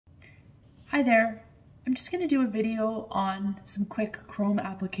Hi there. I'm just going to do a video on some quick chrome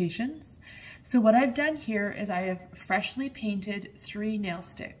applications. So what I've done here is I have freshly painted 3 nail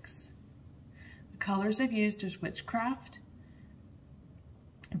sticks. The colors I've used is Witchcraft,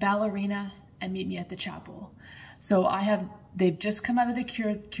 Ballerina, and Meet Me at the Chapel. So they've just come out of the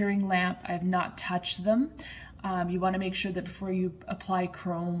curing lamp. I have not touched them. You want to make sure that before you apply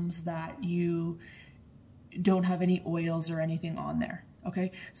chromes that you don't have any oils or anything on there.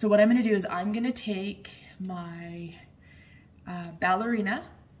 Okay, so what I'm going to do is I'm going to take my Ballerina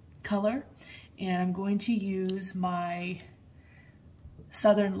color and I'm going to use my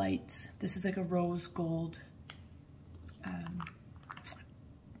Southern Lights. This is like a rose gold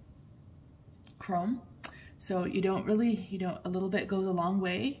chrome. So a little bit goes a long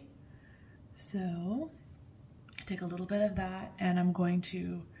way. So take a little bit of that and I'm going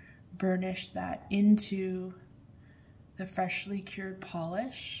to burnish that into the freshly cured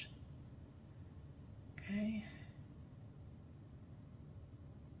polish. Okay.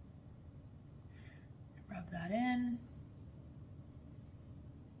 Rub that in.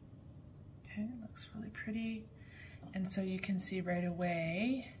 Okay, it looks really pretty. And so you can see right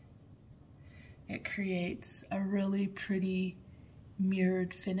away, it creates a really pretty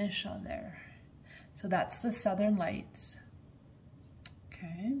mirrored finish on there. So that's the Southern Lights.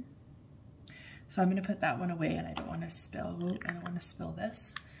 Okay. So I'm going to put that one away and I don't want to spill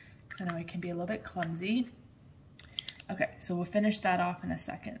this because I know it can be a little bit clumsy. Okay, so we'll finish that off in a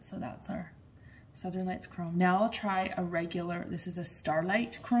second. So that's our Southern Lights chrome. Now I'll try a regular, this is a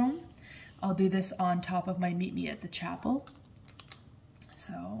Starlight chrome. I'll do this on top of my Meet Me at the Chapel.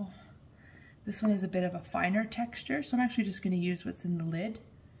 So this one is a bit of a finer texture. So I'm actually just going to use what's in the lid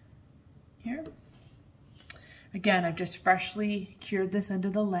here. Again, I've just freshly cured this under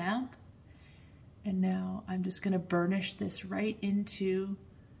the lamp. And now I'm just going to burnish this right into,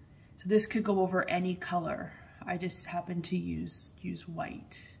 so this could go over any color. I just happen to use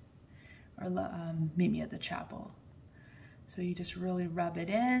white or Meet Me at the Chapel. So you just really rub it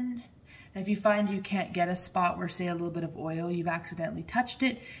in. And if you find you can't get a spot where, say, a little bit of oil, you've accidentally touched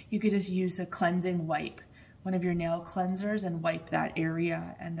it, you could just use a cleansing wipe, one of your nail cleansers, and wipe that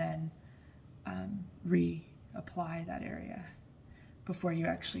area and then reapply that area before you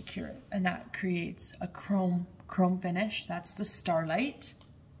actually cure it. And that creates a chrome finish. That's the Starlight.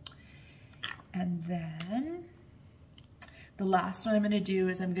 And then the last one I'm going to do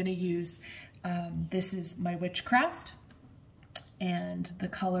is I'm going to use, this is my Witchcraft. And the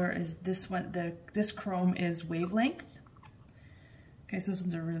color is this one, this chrome is Wavelength. Okay, so this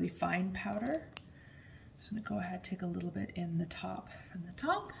one's a really fine powder. So I'm going to go ahead, take a little bit in the top, from the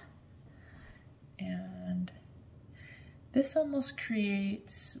top. And this almost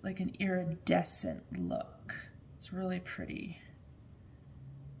creates like an iridescent look. It's really pretty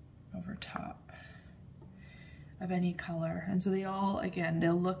over top of any color. And so they all, again,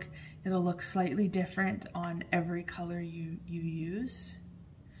 it'll look slightly different on every color you use.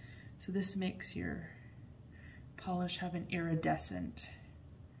 So this makes your polish have an iridescent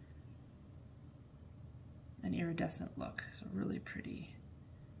look. So really pretty.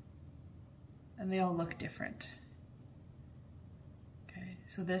 And they all look different. Okay,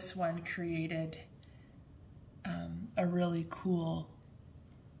 so this one created a really cool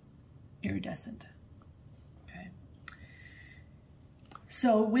iridescent. Okay.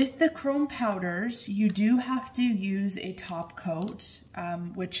 So with the chrome powders, you do have to use a top coat,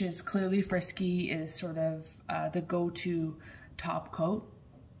 which is Clearly Frisky is sort of the go-to top coat.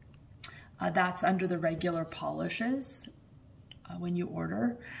 That's under the regular polishes when you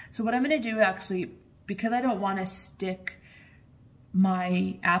order. So what I'm going to do actually, because I don't want to stick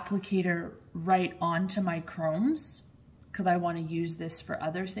my applicator right onto my chromes, because I want to use this for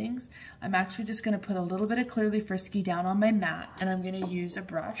other things, I'm actually just going to put a little bit of Clearly Frisky down on my mat, and I'm going to use a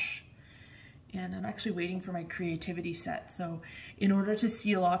brush. And I'm actually waiting for my creativity set. So in order to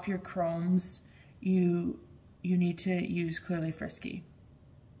seal off your chromes, you need to use Clearly Frisky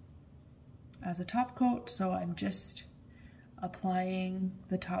as a top coat. So I'm just applying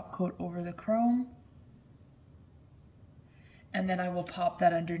the top coat over the chrome. And then I will pop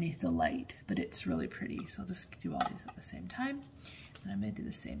that underneath the light, but it's really pretty. So I'll just do all these at the same time. And I'm going to do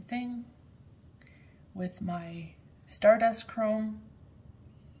the same thing with my Stardust chrome.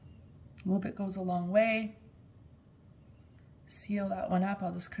 A little bit goes a long way. Seal that one up.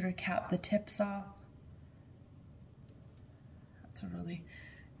 I'll just kind of cap the tips off. That's a really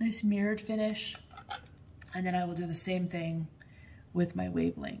nice mirrored finish. And then I will do the same thing with my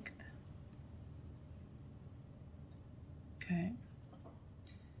Wavelength. Okay.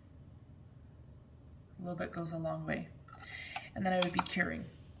 A little bit goes a long way. And then I would be curing.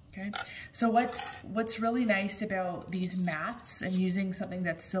 Okay, so what's really nice about these mats and using something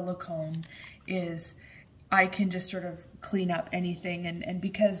that's silicone is I can just sort of clean up anything, and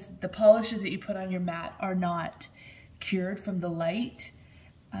because the polishes that you put on your mat are not cured from the light,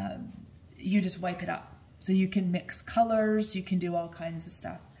 you just wipe it up. So you can mix colors, you can do all kinds of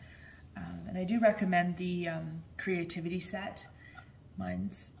stuff. And I do recommend the creativity set.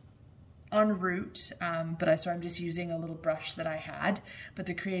 Mine's en route, but I'm just using a little brush that I had. But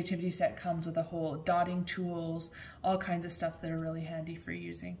the creativity set comes with a whole dotting tools, all kinds of stuff that are really handy for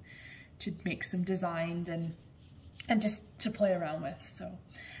using to make some designs and just to play around with. So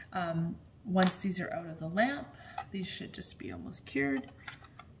once these are out of the lamp, these should just be almost cured.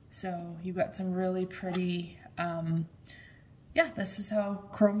 So you've got some really pretty, yeah, this is how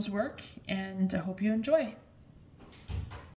chromes work, and I hope you enjoy.